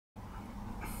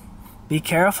Be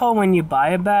careful when you buy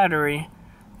a battery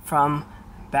from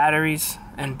Batteries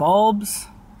and Bulbs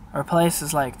or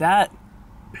places like that,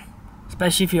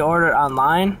 especially if you order it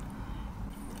online.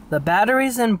 The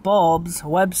Batteries and Bulbs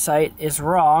website is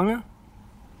wrong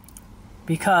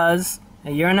because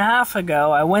a year and a half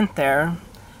ago I went there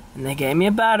and they gave me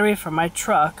a battery for my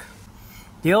truck.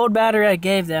 The old battery I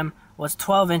gave them was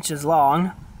 12 inches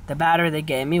long. The battery they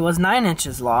gave me was 9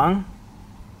 inches long.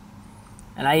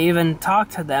 And I even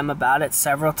talked to them about it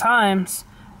several times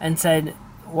and said,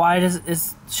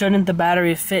 shouldn't the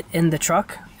battery fit in the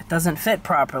truck? It doesn't fit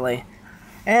properly.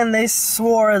 And they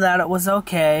swore that it was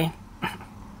okay. A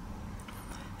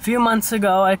few months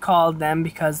ago I called them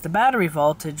because the battery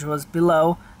voltage was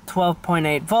below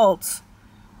 12.8 volts.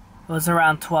 It was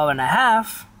around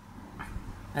 12.5.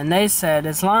 And they said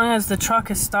as long as the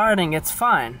truck is starting, it's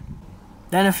fine.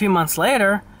 Then a few months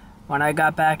later, when I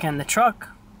got back in the truck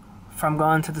from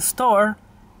going to the store,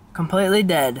 completely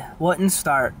dead, wouldn't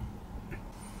start.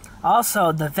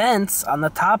 Also, the vents on the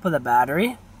top of the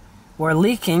battery were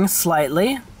leaking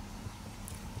slightly,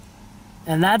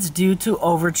 and that's due to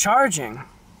overcharging.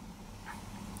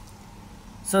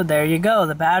 So there you go,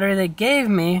 the battery they gave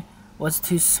me was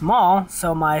too small,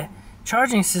 so my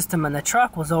charging system in the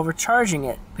truck was overcharging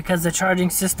it, because the charging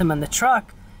system in the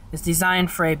truck is designed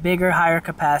for a bigger, higher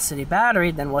capacity battery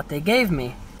than what they gave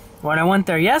me. When I went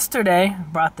there yesterday,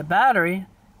 brought the battery,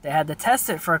 they had to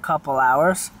test it for a couple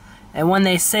hours, and when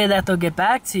they say that they'll get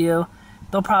back to you,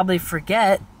 they'll probably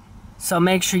forget, so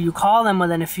make sure you call them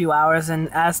within a few hours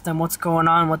and ask them what's going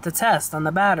on with the test on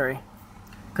the battery,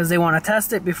 because they want to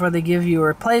test it before they give you a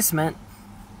replacement.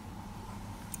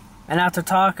 And after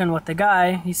talking with the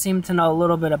guy, he seemed to know a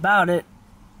little bit about it.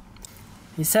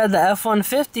 He said the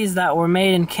F-150s that were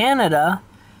made in Canada,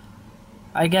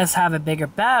 I guess, have a bigger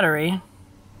battery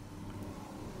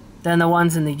than the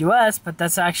ones in the US, but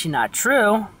that's actually not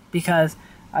true, because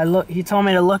he told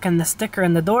me to look in the sticker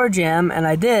in the door jamb, and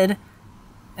I did,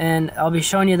 and I'll be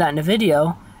showing you that in a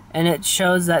video, and it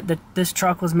shows that this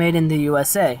truck was made in the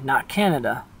USA, not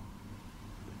Canada.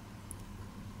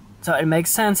 So it makes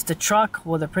sense, the truck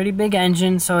with a pretty big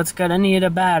engine, so it's gonna need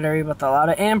a battery with a lot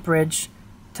of amperage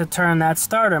to turn that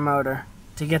starter motor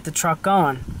to get the truck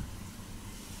going.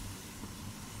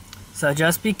 So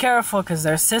just be careful, because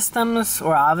their systems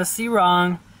were obviously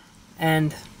wrong,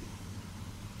 and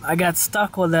I got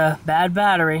stuck with a bad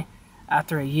battery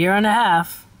after a year and a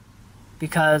half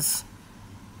because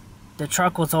the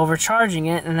truck was overcharging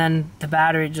it, and then the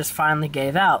battery just finally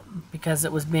gave out because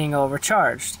it was being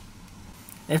overcharged.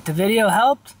 If the video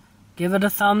helped, give it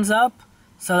a thumbs up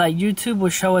so that YouTube will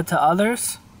show it to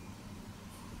others.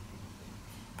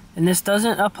 And this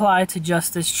doesn't apply to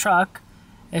just this truck.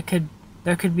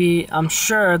 There could be, I'm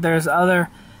sure there's other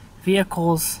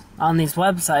vehicles on these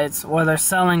websites where they're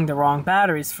selling the wrong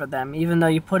batteries for them, even though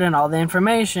you put in all the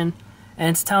information and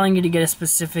it's telling you to get a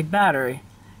specific battery.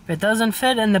 If it doesn't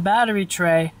fit in the battery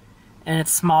tray and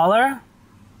it's smaller,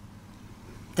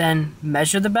 then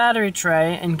measure the battery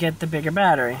tray and get the bigger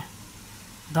battery.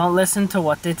 Don't listen to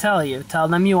what they tell you. Tell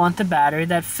them you want the battery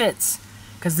that fits.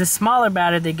 Because the smaller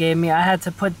battery they gave me, I had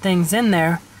to put things in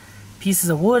there, pieces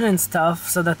of wood and stuff,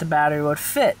 so that the battery would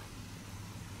fit.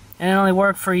 And it only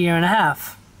worked for a year and a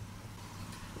half.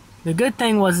 The good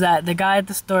thing was that the guy at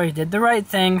the store did the right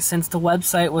thing, since the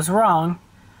website was wrong,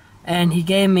 and he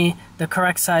gave me the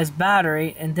correct size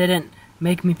battery and didn't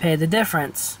make me pay the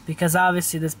difference, because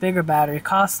obviously this bigger battery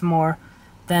costs more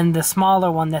than the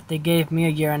smaller one that they gave me a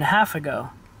year and a half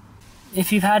ago.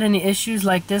 If you've had any issues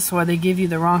like this where they give you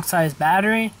the wrong size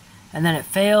battery and then it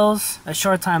fails a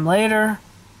short time later,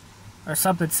 or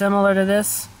something similar to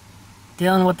this,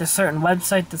 dealing with a certain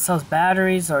website that sells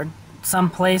batteries, or some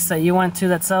place that you went to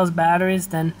that sells batteries,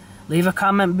 then leave a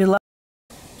comment below.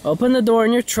 Open the door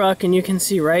in your truck and you can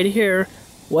see right here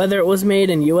whether it was made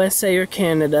in USA or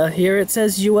Canada. Here it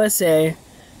says USA.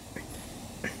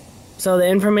 So the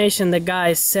information the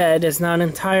guy said is not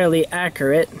entirely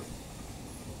accurate,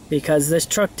 because this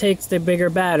truck takes the bigger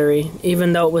battery,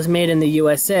 even though it was made in the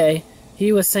USA.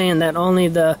 He was saying that only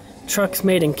the trucks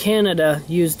made in Canada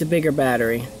use the bigger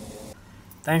battery.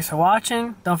 Thanks for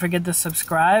watching. Don't forget to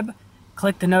subscribe,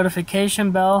 click the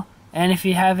notification bell, and if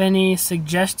you have any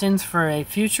suggestions for a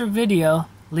future video,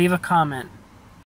 leave a comment.